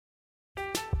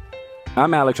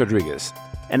I'm Alex Rodriguez.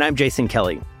 And I'm Jason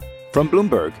Kelly. From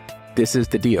Bloomberg, this is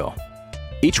The Deal.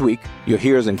 Each week, you'll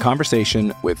hear us in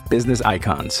conversation with business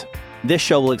icons. This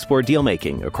show will explore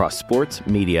deal-making across sports,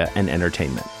 media, and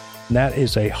entertainment. That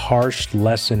is a harsh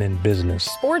lesson in business.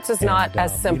 Sports is not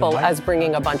as simple as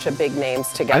bringing a bunch of big names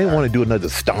together. I didn't want to do another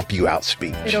stomp you out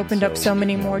speech. It opened up so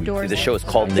many more doors. The show is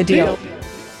called The Deal.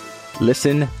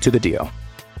 Listen to The Deal.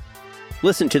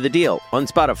 Listen to The Deal on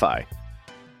Spotify.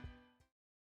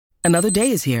 Another day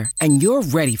is here, and you're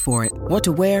ready for it. What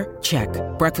to wear? Check.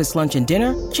 Breakfast, lunch, and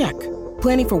dinner? Check.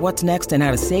 Planning for what's next and how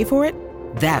to save for it?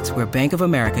 That's where Bank of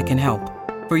America can help.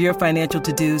 For your financial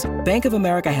to-dos, Bank of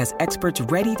America has experts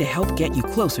ready to help get you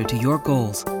closer to your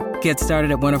goals. Get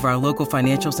started at one of our local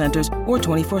financial centers or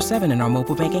 24/7 in our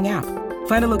mobile banking app.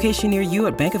 Find a location near you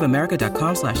at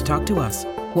bankofamerica.com/talktous.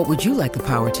 What would you like the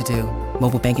power to do?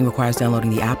 Mobile banking requires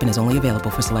downloading the app and is only available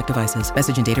for select devices.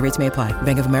 Message and data rates may apply.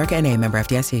 Bank of America N.A., member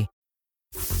FDIC.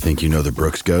 Think you know the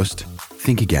Brooks Ghost?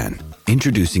 Think again.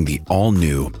 Introducing the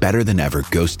all-new, better-than-ever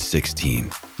Ghost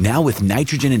 16. Now with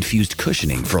nitrogen-infused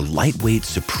cushioning for lightweight,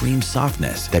 supreme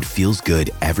softness that feels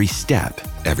good every step,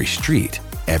 every street,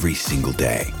 every single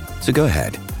day. So go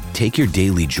ahead, take your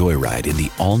daily joyride in the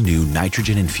all-new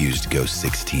nitrogen-infused Ghost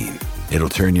 16. It'll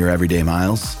turn your everyday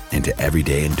miles into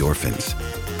everyday endorphins.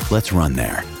 Let's run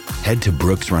there. Head to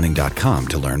brooksrunning.com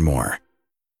to learn more.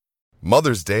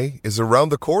 Mother's Day is around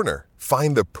the corner.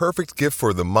 Find the perfect gift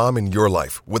for the mom in your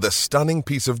life with a stunning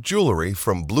piece of jewelry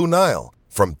from Blue Nile.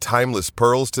 From timeless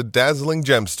pearls to dazzling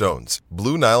gemstones,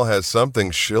 Blue Nile has something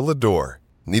she'll adore.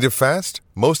 Need it fast?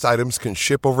 Most items can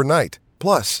ship overnight.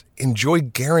 Plus, enjoy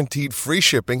guaranteed free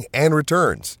shipping and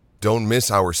returns. Don't miss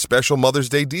our special Mother's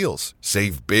Day deals.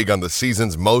 Save big on the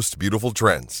season's most beautiful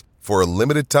trends. For a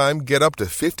limited time, get up to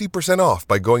 50% off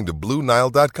by going to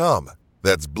BlueNile.com.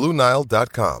 That's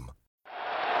BlueNile.com.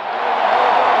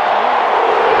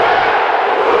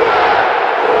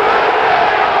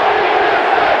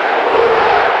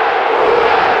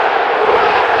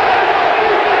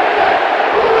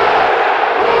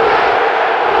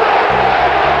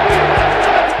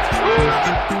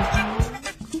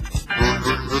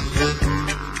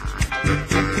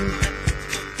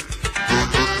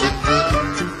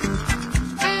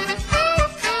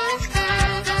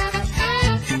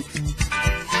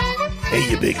 Hey,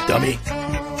 you big dummy.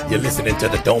 You're listening to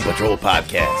the Dome Patrol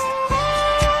podcast.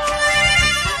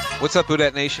 What's up,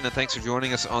 Boudette Nation, and thanks for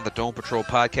joining us on the Dome Patrol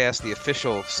podcast, the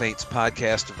official Saints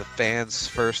podcast of the Fans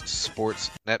First Sports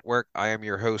Network. I am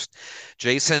your host,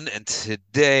 Jason, and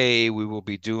today we will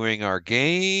be doing our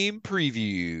game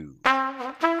preview.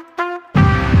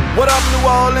 What up, New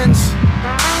Orleans?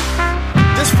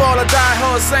 This fall I die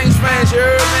hard Saints fans, you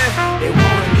heard me? They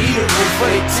wanted me to root for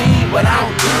their team, but I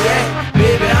don't do that.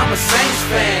 Baby, I'm a Saints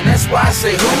fan, that's why I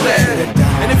say who that.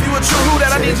 And if you a true who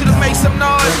that, I need you to make some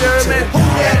noise, you heard me? Who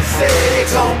that say they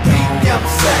gon' beat them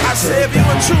Saints? I said if you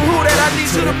a true who that, I need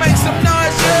you to make some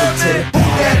noise, you heard me? Who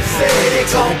that say they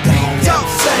gon' beat them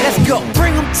Saints? Let's go,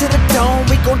 bring them to the dome,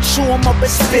 we gon' chew them up and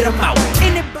spit them out.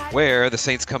 Where the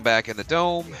Saints come back in the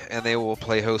Dome, and they will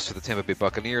play host to the Tampa Bay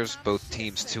Buccaneers, both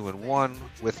teams 2-1.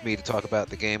 With me to talk about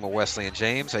the game are Wesley and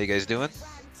James. How you guys doing?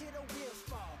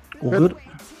 All good.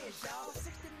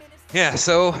 Yeah,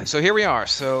 so here we are.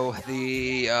 So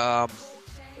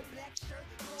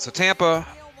Tampa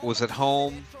was at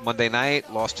home Monday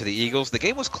night, lost to the Eagles. The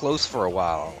game was close for a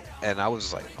while, and I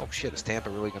was like, oh shit, is Tampa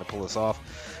really going to pull this off?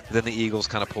 But then the Eagles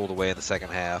kind of pulled away in the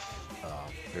second half.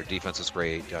 Their defense was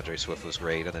great. DeAndre Swift was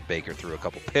great, and then Baker threw a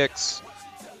couple picks.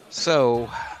 So,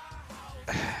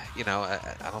 I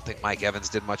don't think Mike Evans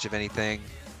did much of anything.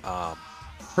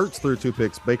 Hurts threw 2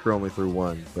 picks. Baker only threw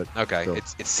 1. But okay, still.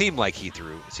 it seemed like he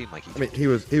threw. I mean, he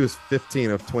was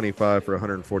 15 of 25 for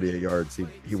 148 yards.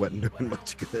 He wasn't doing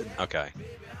much good. Okay.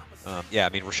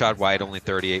 Rashad White only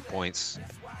 38 points.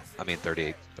 Only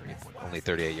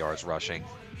 38 yards rushing.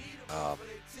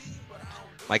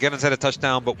 Mike Evans had a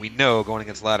touchdown, but we know going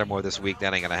against Lattimore this week,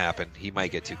 that ain't going to happen. He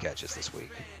might get 2 catches this week.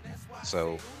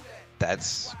 So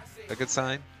that's a good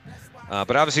sign.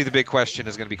 But obviously the big question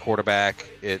is going to be quarterback.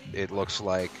 It looks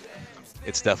like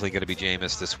it's definitely going to be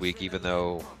Jameis this week, even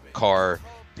though Carr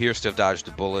appears to have dodged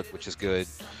a bullet, which is good.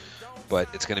 But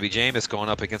it's going to be Jameis going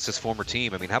up against his former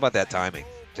team. I mean, how about that timing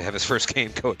to have his first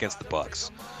game go against the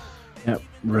Bucs? Yep,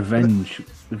 revenge.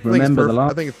 Remember the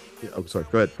last. Sorry.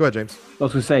 Go ahead, James. I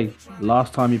was going to say,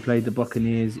 last time he played the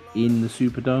Buccaneers in the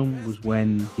Superdome was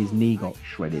when his knee got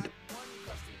shredded.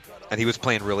 And he was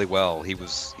playing really well. He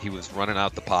was running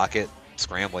out the pocket,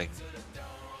 scrambling.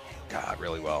 God,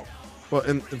 really well. Well,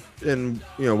 and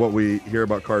what we hear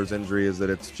about Carr's injury is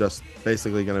that it's just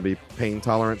basically going to be pain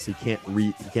tolerance. He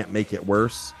can't make it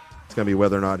worse. It's going to be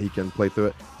whether or not he can play through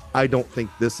it. I don't think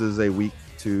this is a week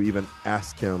to even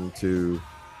ask him to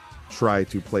try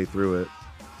to play through it.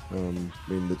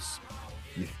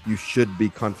 You should be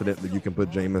confident that you can put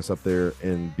Jameis up there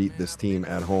and beat this team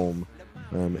at home,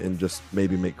 and just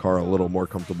maybe make Carr a little more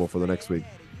comfortable for the next week.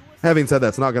 Having said that,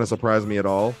 it's not going to surprise me at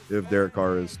all if Derek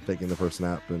Carr is taking the first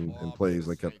snap and plays.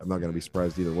 Like, I'm not going to be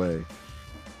surprised either way.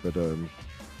 But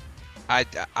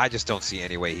I just don't see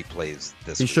any way he plays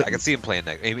this He week. shouldn't. I can see him playing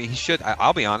next. I mean, he should.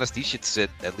 I'll be honest. He should sit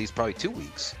at least probably 2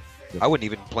 weeks. Yep. I wouldn't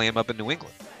even play him up in New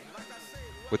England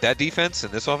with that defense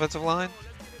and this offensive line.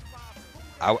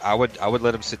 I would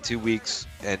let him sit 2 weeks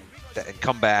and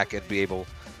come back and be able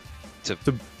to.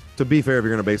 To be fair, if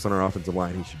you're going to base on our offensive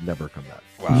line, he should never come back.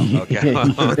 Wow. Okay.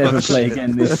 He should never play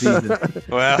again this season.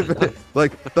 Well,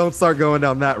 like, don't start going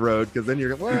down that road, because then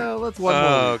you're going, well, let's one more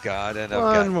oh week. God, and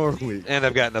One more week. and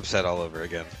I've gotten upset all over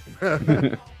again.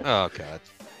 Oh God.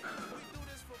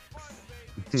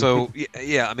 So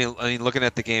yeah, I mean, looking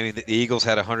at the game, the Eagles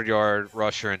had a 100-yard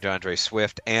rusher in DeAndre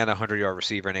Swift and a 100-yard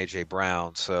receiver in AJ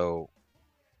Brown. So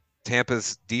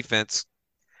Tampa's defense,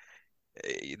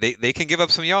 they can give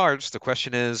up some yards. The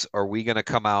question is, are we going to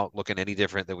come out looking any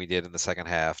different than we did in the second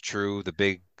half? True. The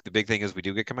big thing is we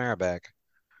do get Kamara back.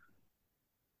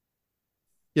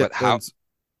 Yeah, but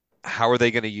how are they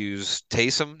going to use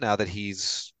Taysom now that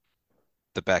he's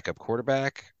the backup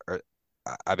quarterback?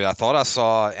 I mean, I thought I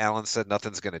saw Allen said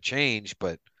nothing's going to change,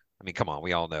 but I mean, come on,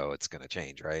 we all know it's going to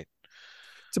change, right?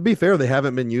 To be fair, they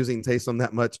haven't been using Taysom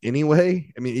that much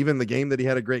anyway. I mean, even the game that he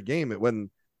had a great game, it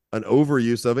wasn't an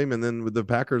overuse of him. And then with the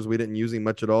Packers, we didn't use him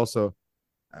much at all. So,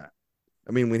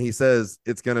 I mean, when he says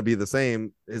it's going to be the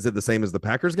same, is it the same as the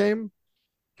Packers game?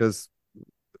 Because,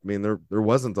 I mean, there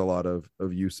wasn't a lot of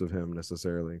use of him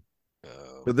necessarily.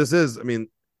 But this is, I mean,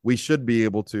 we should be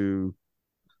able to.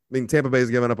 I mean, Tampa Bay has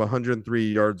given up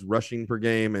 103 yards rushing per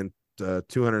game and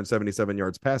 277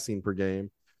 yards passing per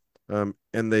game.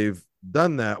 And they've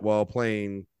done that while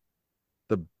playing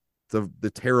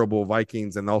the terrible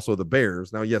Vikings and also the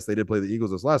Bears. Now, yes, they did play the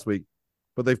Eagles this last week,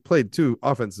 but they've played two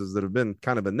offenses that have been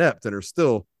kind of inept and are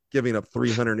still giving up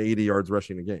 380 yards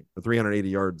rushing a game, or 380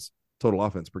 yards total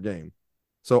offense per game.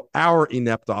 So our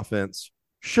inept offense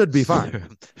should be fine.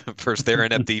 First, their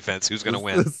inept defense. Who's going to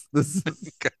win? This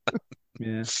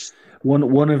Yeah,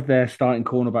 one of their starting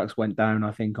cornerbacks went down,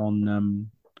 I think, on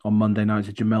Monday night.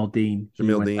 So Jamel Dean.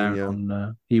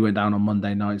 He went down on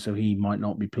Monday night, so he might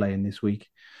not be playing this week.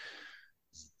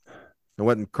 And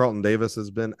what Carlton Davis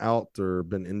has been out or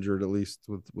been injured, at least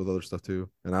with other stuff too.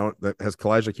 And has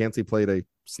Kalijah Cansey played a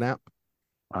snap?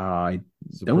 I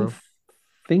don't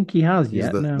think he has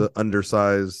yet. The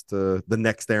undersized, the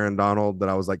next Aaron Donald that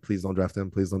I was like, please don't draft him,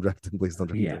 please don't draft him, please don't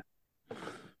draft him.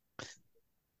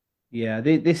 Yeah,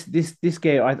 this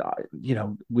game,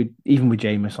 even with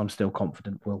Jameis, I'm still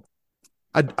confident.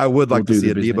 I would like to see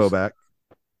a Debo back.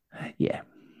 Yeah,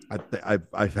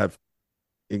 I have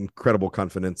incredible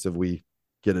confidence if we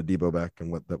get a Debo back and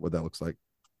what that looks like.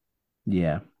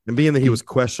 Yeah, and being that he was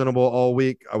questionable all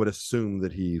week, I would assume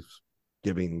that he's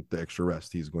giving the extra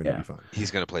rest. He's going to be fine.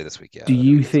 He's going to play this week. Yeah. Do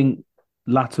you think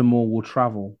Lattimore will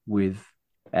travel with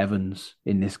Evans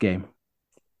in this game?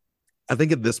 I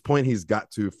think at this point he's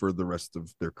got to for the rest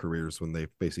of their careers when they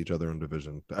face each other in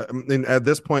division. I mean, at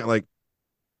this point, like,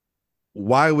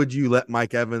 why would you let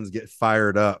Mike Evans get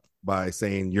fired up by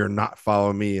saying you're not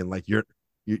following me and like you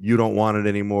don't want it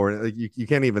anymore? Like, you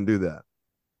can't even do that.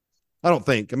 I don't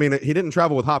think. I mean, he didn't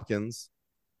travel with Hopkins,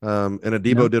 and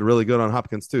Adebo did really good on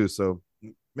Hopkins too, so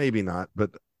maybe not.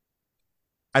 But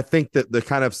I think that the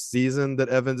kind of season that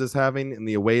Evans is having and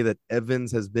the way that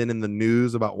Evans has been in the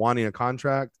news about wanting a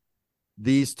contract,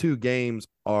 these two games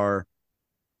are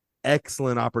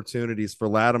excellent opportunities for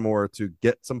Lattimore to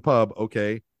get some pub.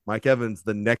 Okay, Mike Evans,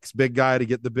 the next big guy to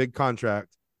get the big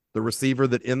contract, the receiver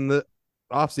that in the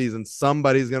offseason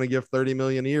somebody's going to give $30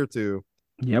 million a year to.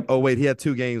 Yep. Oh, wait, he had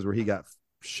 2 games where he got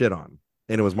shit on,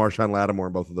 and it was Marshawn Lattimore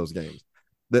in both of those games.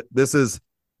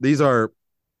 These are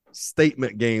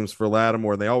statement games for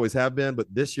Lattimore. They always have been, but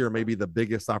this year may be the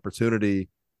biggest opportunity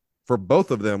for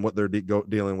both of them, what they're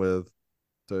dealing with,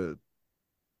 to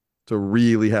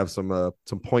really have some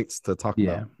points to talk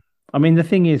about. I mean, the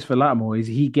thing is for Lattimore is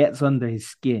he gets under his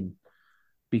skin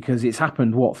because it's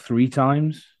happened, 3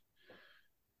 times?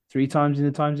 3 times in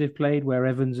the times they've played where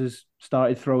Evans has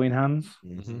started throwing hands.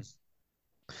 Mm-hmm.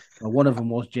 Well, one of them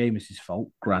was Jameis's fault,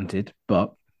 granted,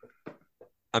 but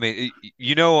I mean,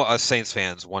 us Saints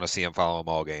fans want to see him follow him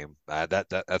all game.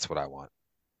 That's what I want.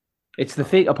 It's the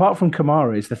thing, apart from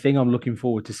Kamara, it's the thing I'm looking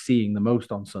forward to seeing the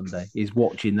most on Sunday is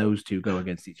watching those two go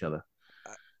against each other.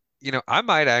 I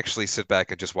might actually sit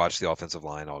back and just watch the offensive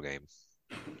line all game.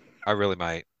 I really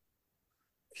might.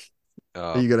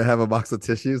 Are you gonna have a box of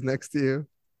tissues next to you?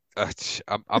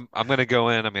 I'm gonna go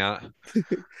in. I mean, I'm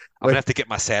gonna have to get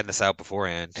my sadness out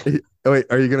beforehand. Wait,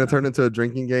 are you gonna turn into a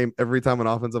drinking game every time an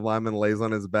offensive lineman lays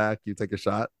on his back? You take a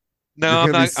shot. No,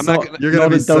 I'm not. I'm not gonna. You're gonna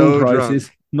be so drunk.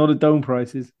 Not at dome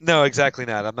prices. No, exactly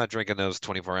not. I'm not drinking those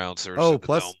 24-ounce. Oh,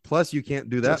 plus you can't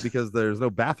do that because there's no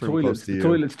bathroom close to you. The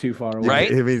toilet's too far away. Right?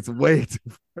 I mean, it's way too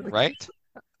far. Right?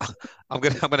 I'm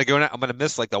gonna go now. I'm gonna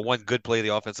miss like the one good play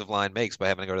the offensive line makes by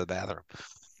having to go to the bathroom.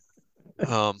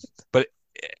 But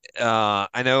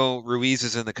I know Ruiz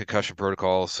is in the concussion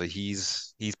protocol, so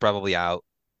he's probably out.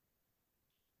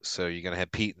 So you're gonna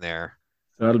have Pete in there.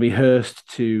 So it'll be Hurst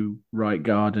to right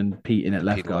guard and Pete in at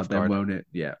left guard, then, won't it?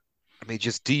 Yeah. I mean,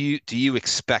 just do you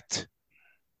expect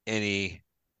any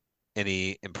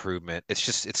improvement?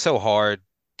 It's so hard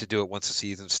to do it once the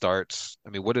season starts. I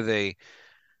mean, what are they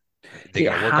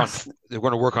gonna work on? They're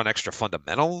going to work on extra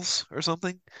fundamentals or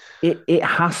something. It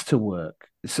has to work.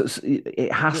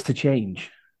 It has to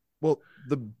change. Well,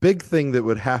 the big thing that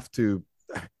would have to,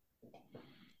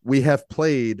 we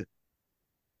played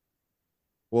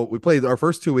our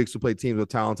first 2 weeks. We played teams with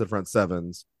talented front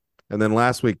sevens, and then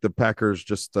last week the Packers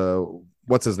just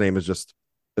what's his name is just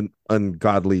an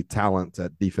ungodly talent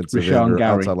at defensive end or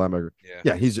outside linebacker.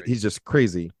 Yeah, he's just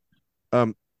crazy.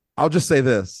 I'll just say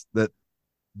this, that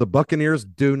the Buccaneers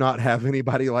do not have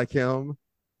anybody like him,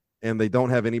 and they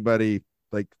don't have anybody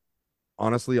like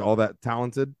honestly all that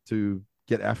talented to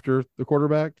get after the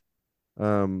quarterback.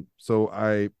 So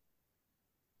I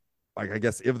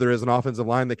guess if there is an offensive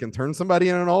line that can turn somebody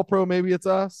in an all-pro, maybe it's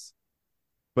us.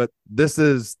 But this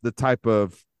is the type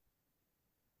of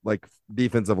like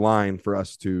defensive line for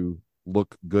us to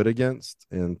look good against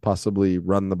and possibly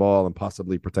run the ball and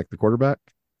possibly protect the quarterback.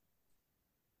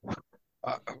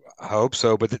 I hope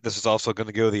so, but this is also going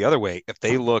to go the other way. If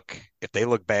they look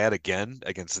bad again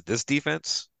against this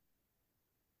defense,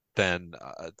 then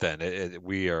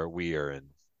we are in.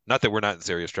 Not that we're not in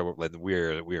serious trouble, but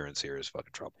we're in serious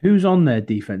fucking trouble. Who's on their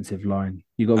defensive line?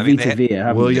 You got Vita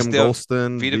Vea, William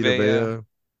Golston, Vita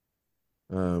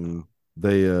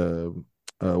Vea.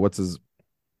 What's his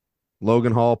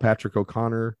Logan Hall, Patrick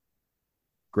O'Connor,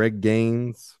 Greg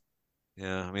Gaines.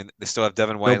 Yeah, I mean they still have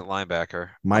Devin White at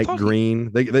linebacker. Mike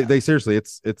Green. They seriously,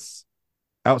 it's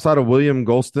outside of William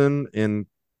Golston and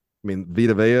I mean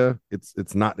Vita Vea,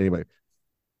 it's not anybody.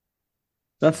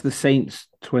 That's the Saints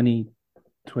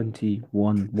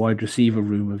 2021 wide receiver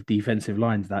room of defensive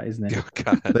lines, that isn't it? Oh,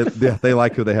 God. They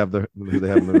like who they have in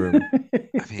the room.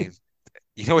 I mean,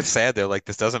 you know what's sad though? Like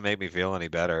this doesn't make me feel any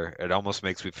better. It almost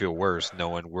makes me feel worse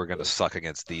knowing we're gonna suck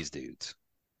against these dudes.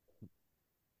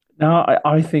 No,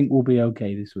 I think we'll be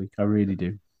okay this week. I really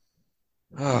do.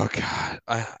 Oh God,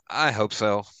 I hope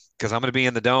so because I'm gonna be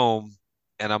in the dome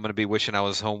and I'm gonna be wishing I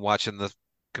was home watching the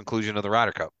conclusion of the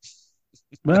Ryder Cup.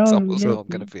 That's almost how I'm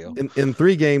gonna feel. In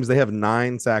 3 games, they have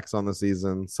 9 sacks on the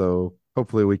season, so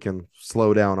hopefully we can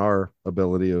slow down our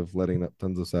ability of letting up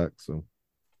tons of sacks. So,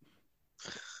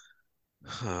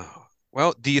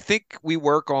 well, do you think we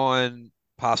work on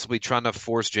possibly trying to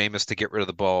force Jameis to get rid of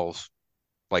the balls,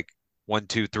 like 1,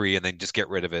 2, 3, and then just get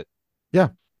rid of it? Yeah, I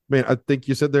mean, I think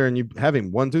you sit there and you have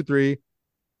him 1, 2, 3.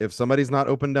 If somebody's not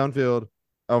open downfield,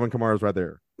 Alvin Kamara's right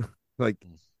there,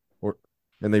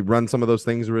 and they run some of those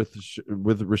things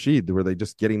with Rashid where they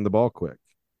just get him the ball quick.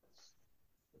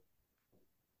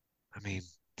 I mean,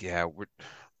 yeah,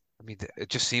 it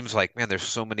just seems like, man, there's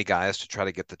so many guys to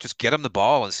try to just get him the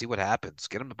ball and see what happens.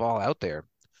 Get him the ball out there.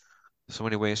 So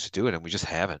many ways to do it, and we just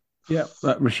haven't. Yeah,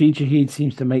 but Rashid Shaheed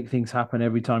seems to make things happen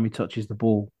every time he touches the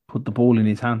ball. Put the ball in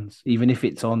his hands, even if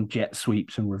it's on jet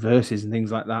sweeps and reverses and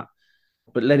things like that.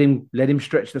 But let him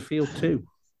stretch the field too.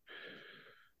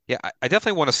 Yeah, I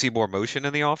definitely want to see more motion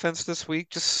in the offense this week.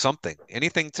 Just something,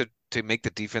 anything to make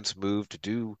the defense move, to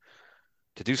do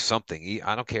something.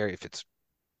 I don't care if it's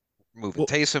moving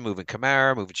Taysom, moving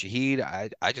Kamara, moving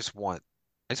Shaheed. I just want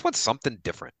something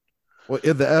different. Well,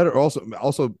 if the editor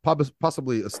also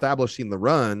possibly establishing the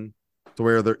run to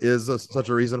where there is such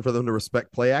a reason for them to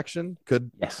respect play action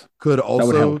could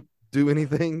also do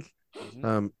anything.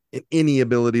 In any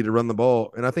ability to run the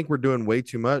ball, and I think we're doing way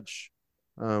too much.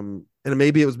 And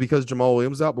maybe it was because Jamal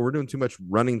Williams out, but we're doing too much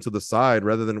running to the side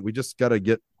rather than we just got to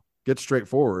get straight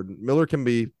forward. Miller can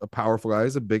be a powerful guy;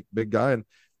 he's a big guy, and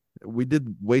we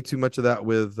did way too much of that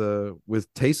with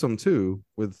Taysom too.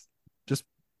 With just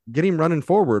getting running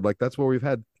forward, like that's where we've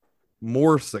had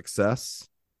more success.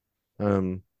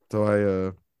 So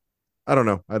I don't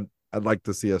know. I'd like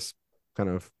to see us kind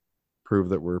of prove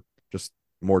that we're just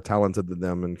more talented than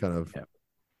them and kind of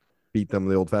beat them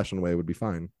the old-fashioned way would be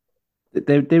fine.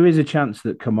 There is a chance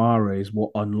that Kamara is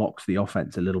what unlocks the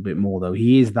offense a little bit more, though.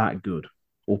 He is that good,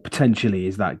 or potentially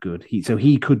is that good. So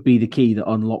he could be the key that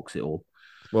unlocks it all.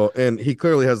 Well, and he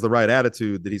clearly has the right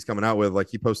attitude that he's coming out with. Like,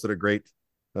 he posted a great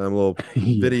little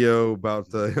video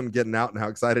about him getting out and how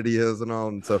excited he is and all.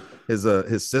 And so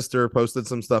his sister posted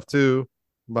some stuff too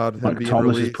about him being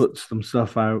Thomas released. has put some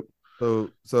stuff out.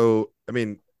 So I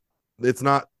mean, he's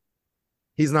not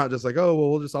just like, oh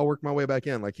well, I'll work my way back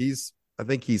in. Like, I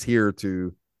think he's here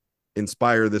to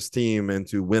inspire this team and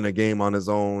to win a game on his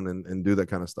own and do that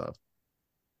kind of stuff.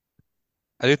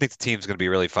 I do think the team's going to be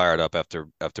really fired up after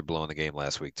blowing the game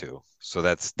last week too. So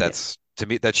that's to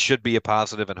me, that should be a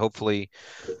positive, and hopefully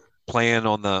playing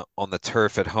on the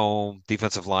turf at home,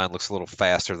 defensive line looks a little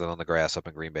faster than on the grass up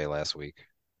in Green Bay last week.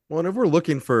 Well, and if we're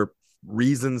looking for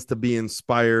reasons to be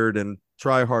inspired and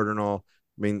try hard and all,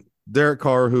 I mean, Derek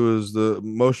Carr, who is the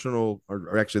emotional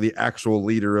or actually the actual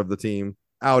leader of the team,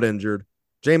 out injured.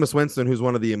 Jameis Winston, who's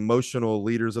one of the emotional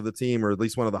leaders of the team, or at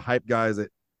least one of the hype guys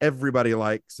that everybody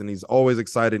likes, and he's always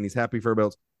excited and he's happy for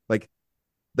Bills. Like,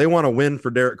 they want to win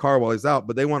for Derek Carr while he's out,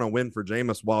 but they want to win for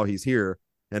Jameis while he's here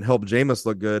and help Jameis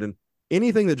look good. And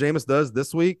anything that Jameis does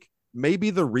this week may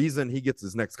be the reason he gets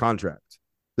his next contract.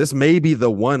 This may be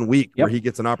the 1 week where he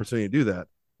gets an opportunity to do that.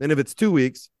 And if it's 2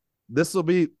 weeks, this will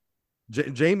be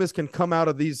Jameis can come out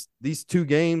of these 2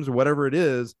 games or whatever it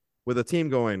is with a team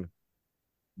going,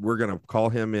 we're going to call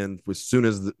him in as soon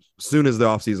as the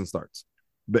offseason starts.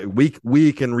 But we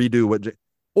can redo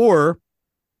or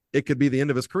it could be the end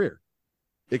of his career.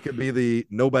 It could be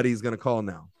nobody's going to call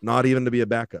now, not even to be a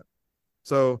backup.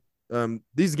 So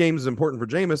these games is important for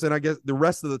Jameis, and I guess the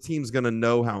rest of the team's going to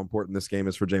know how important this game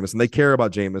is for Jameis, and they care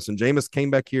about Jameis. And Jameis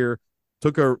came back here,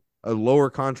 took a lower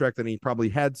contract than he probably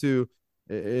had to,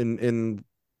 and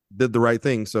did the right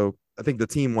thing. So I think the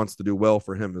team wants to do well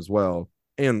for him as well,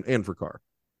 and for Carr.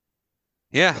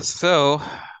 Yeah. So,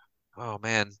 oh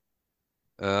man,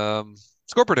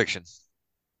 score prediction: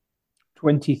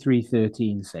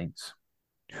 23-13 Saints.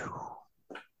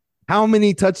 How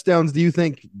many touchdowns do you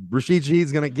think Rashid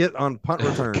Shaheed's going to get on punt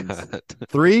returns?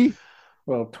 3?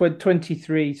 Well,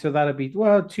 23. So that'll be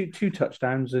two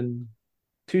touchdowns and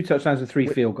 3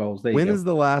 field goals. When is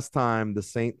the last time the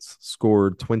Saints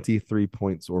scored 23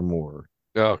 points or more?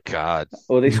 Oh God!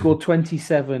 Well, they scored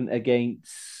 27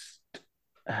 against.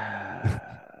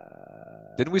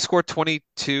 Didn't we score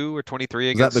 22 or 23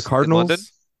 against? Was that the Cardinals? London?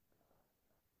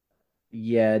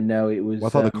 Yeah, no, it was. Well, I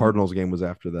thought the Cardinals game was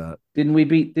after that. Didn't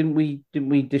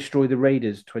we destroy the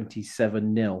Raiders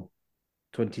 27-0,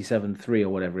 27-3 or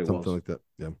whatever it was? Something like that.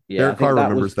 Yeah. Derek Carr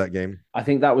remembers that game. I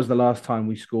think that was the last time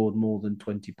we scored more than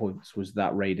 20 points. Was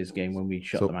that Raiders game when we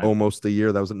shut them out? Almost a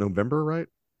year. That was in November, right?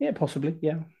 Yeah, possibly.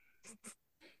 Yeah.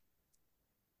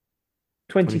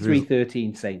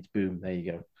 23-13 Saints. Boom. There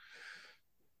you go.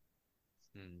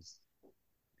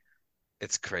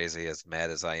 It's crazy. As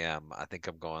mad as I am, I think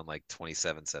I'm going like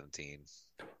 27-17.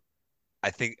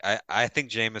 I think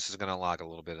Jameis is going to lock a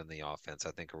little bit in the offense.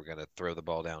 I think we're going to throw the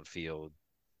ball downfield.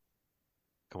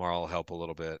 Kamara will help a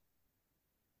little bit.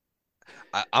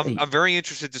 I'm very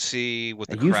interested to see what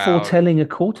the crowd. Are you foretelling a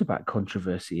quarterback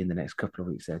controversy in the next couple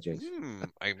of weeks, there, James?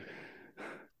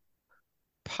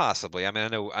 Possibly. I mean,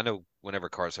 I know whenever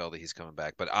Carr's healthy, he's coming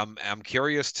back, but I'm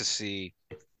curious to see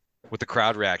what the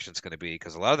crowd reaction is going to be,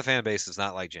 because a lot of the fan base is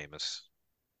not like Jameis.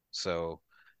 So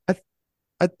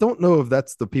I don't know if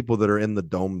that's the people that are in the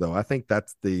dome, though. I think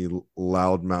that's the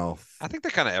loudmouth. I think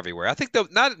they're kind of everywhere. I think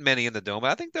not many in the dome.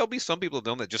 I think there'll be some people in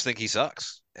the dome that just think he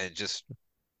sucks and just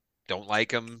don't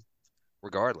like him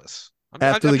regardless.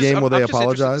 After the game, will they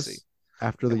apologize?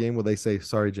 After the game, will they say,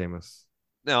 sorry, Jameis?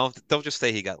 No, they'll just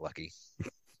say he got lucky.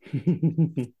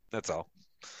 That's all.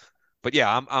 But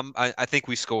yeah, I think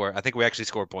we score. I think we actually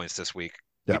score points this week.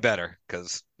 Yep. Be better,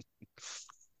 because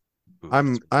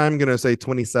I'm gonna say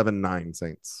 27-9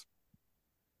 Saints.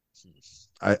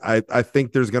 I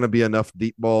think there's gonna be enough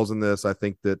deep balls in this. I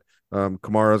think that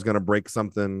Kamara's gonna break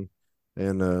something,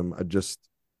 and a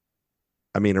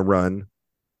run.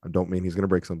 I don't mean he's gonna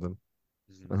break something.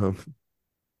 No,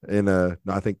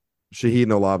 I think Shaheed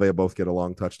and Olave will both get a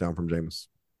long touchdown from Jameis.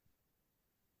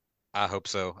 I hope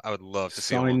so. I would love to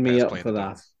see Sign me up for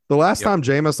that. The last time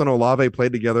Jameis and Olave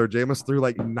played together, Jameis threw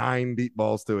like 9 deep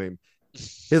balls to him.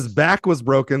 His back was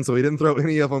broken, so he didn't throw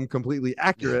any of them completely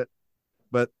accurate.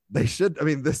 But they should. I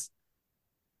mean,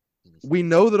 we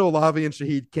know that Olave and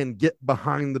Shaheed can get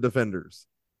behind the defenders.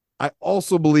 I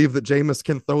also believe that Jameis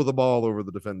can throw the ball over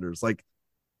the defenders. Like,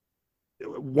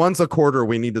 once a quarter,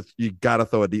 you got to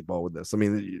throw a deep ball with this. I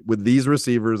mean, with these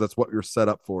receivers, that's what you're set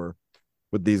up for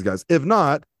with these guys. If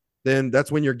not, then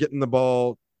that's when you're getting the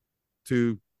ball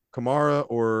to Kamara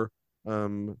or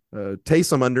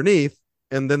Taysom underneath,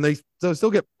 and then they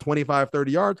still get 25,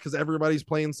 30 yards because everybody's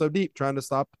playing so deep, trying to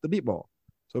stop the deep ball.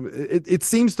 So it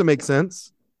seems to make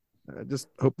sense. I just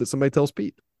hope that somebody tells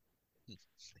Pete.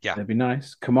 Yeah, that'd be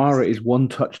nice. Kamara is 1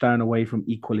 touchdown away from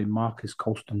equaling Marcus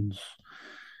Colston's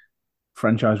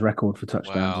franchise record for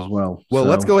touchdowns as well. Well,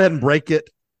 let's go ahead and break it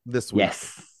this week.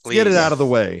 Yes. Let's get it out of the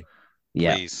way.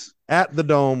 Yeah. Please. At the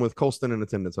Dome with Colston in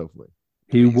attendance, hopefully.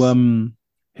 Who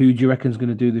do you reckon is going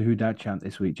to do the Who Dat chant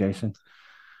this week, Jason?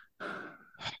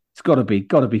 It's got to be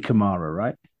Kamara,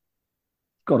 right?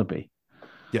 Got to be.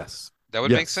 Yes. That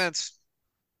would make sense.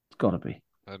 It's got to be.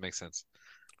 That would make sense.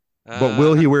 But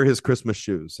will he wear his Christmas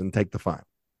shoes and take the fine?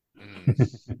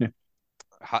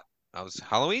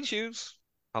 Halloween shoes.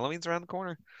 Halloween's around the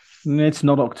corner. It's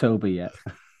not October yet.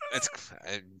 It's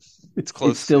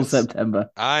close. It's still September.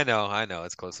 I know.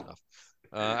 It's close enough.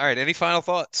 All right. Any final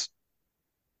thoughts?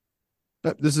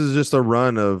 This is just a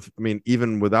run of,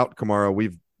 even without Kamara,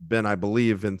 we've been, I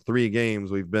believe, in 3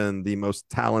 games, we've been the most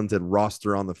talented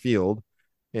roster on the field.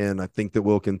 And I think that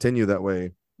we'll continue that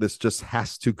way. This just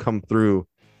has to come through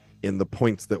in the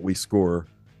points that we score.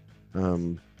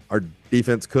 Our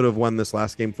defense could have won this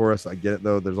last game for us. I get it,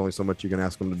 though. There's only so much you can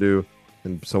ask them to do,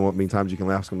 and so many times you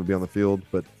can ask them to be on the field.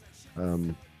 But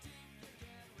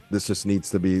this just needs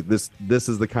to be this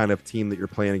is the kind of team that you're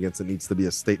playing against. It needs to be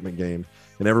a statement game.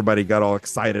 And everybody got all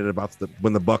excited about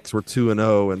when the Bucs were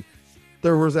 2-0, and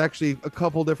there was actually a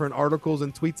couple different articles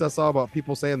and tweets I saw about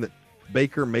people saying that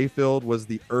Baker Mayfield was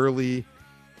the early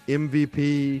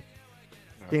MVP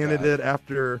candidate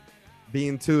after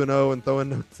being 2-0 and throwing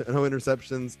no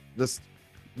interceptions. Just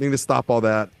need to stop all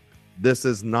that. This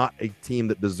is not a team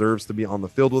that deserves to be on the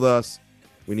field with us.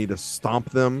 We need to stomp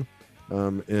them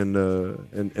and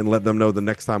let them know the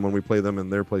next time when we play them in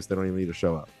their place, they don't even need to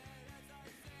show up.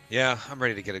 Yeah, I'm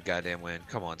ready to get a goddamn win.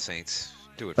 Come on, Saints.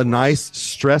 Do it. A nice,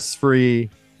 stress-free.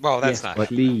 Well, that's not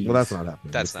happening. Well, that's not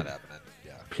happening. That's not happening.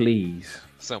 Yeah. Please.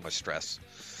 So much stress.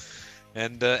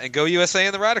 And go USA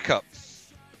in the Ryder Cup.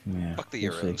 Yeah. Fuck the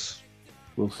Euros.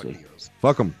 We'll see.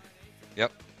 Fuck them.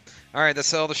 Yep. All right,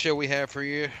 that's all the show we have for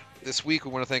you this week.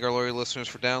 We want to thank our loyal listeners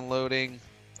for downloading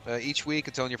each week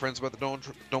and telling your friends about the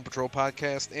Don't Patrol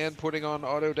podcast and putting on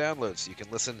auto downloads so you can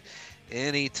listen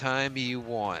anytime you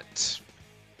want.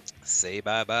 Say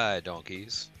bye-bye,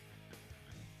 donkeys.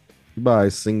 Goodbye,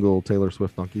 single Taylor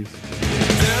Swift donkeys.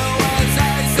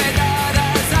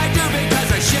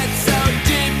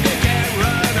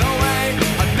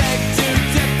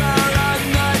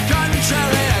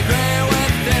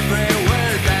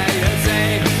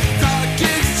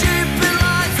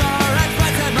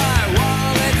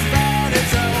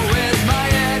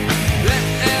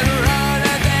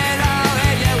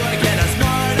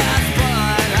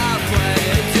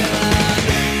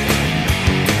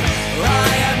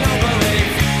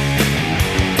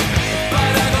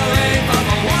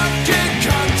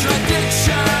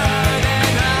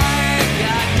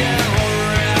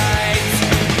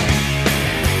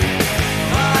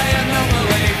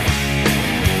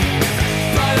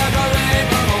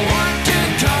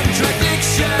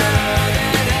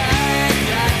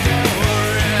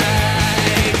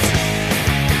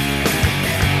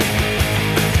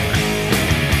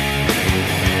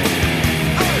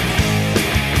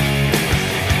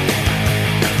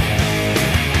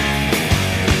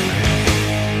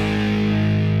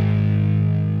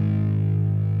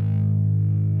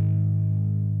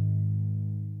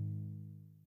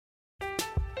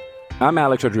 I'm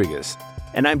Alex Rodriguez.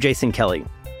 And I'm Jason Kelly.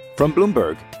 From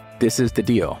Bloomberg, this is The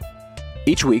Deal.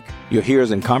 Each week, you'll hear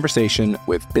us in conversation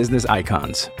with business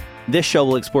icons. This show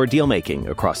will explore deal-making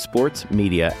across sports,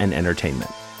 media, and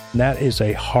entertainment. That is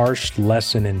a harsh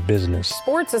lesson in business.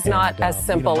 Sports is not as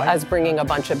simple as bringing a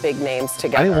bunch of big names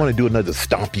together. I didn't want to do another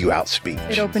stomp you out speech.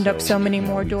 It opened up so many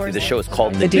more doors. The show is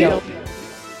called The Deal.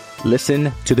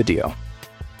 Listen to The Deal.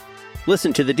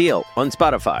 Listen to The Deal on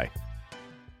Spotify.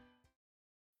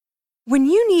 When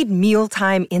you need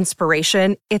mealtime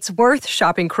inspiration, it's worth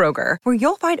shopping Kroger, where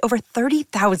you'll find over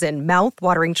 30,000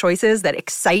 mouth-watering choices that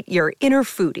excite your inner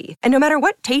foodie. And no matter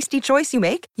what tasty choice you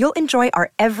make, you'll enjoy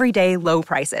our everyday low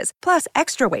prices, plus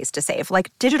extra ways to save,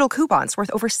 like digital coupons worth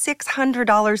over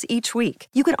 $600 each week.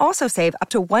 You can also save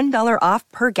up to $1 off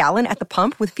per gallon at the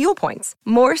pump with fuel points.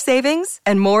 More savings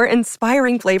and more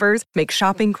inspiring flavors make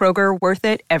shopping Kroger worth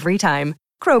it every time.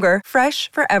 Kroger,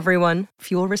 fresh for everyone.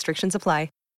 Fuel restrictions apply.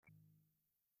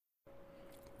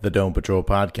 The Dome Patrol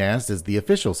podcast is the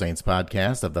official Saints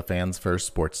podcast of the Fans First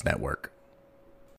Sports Network.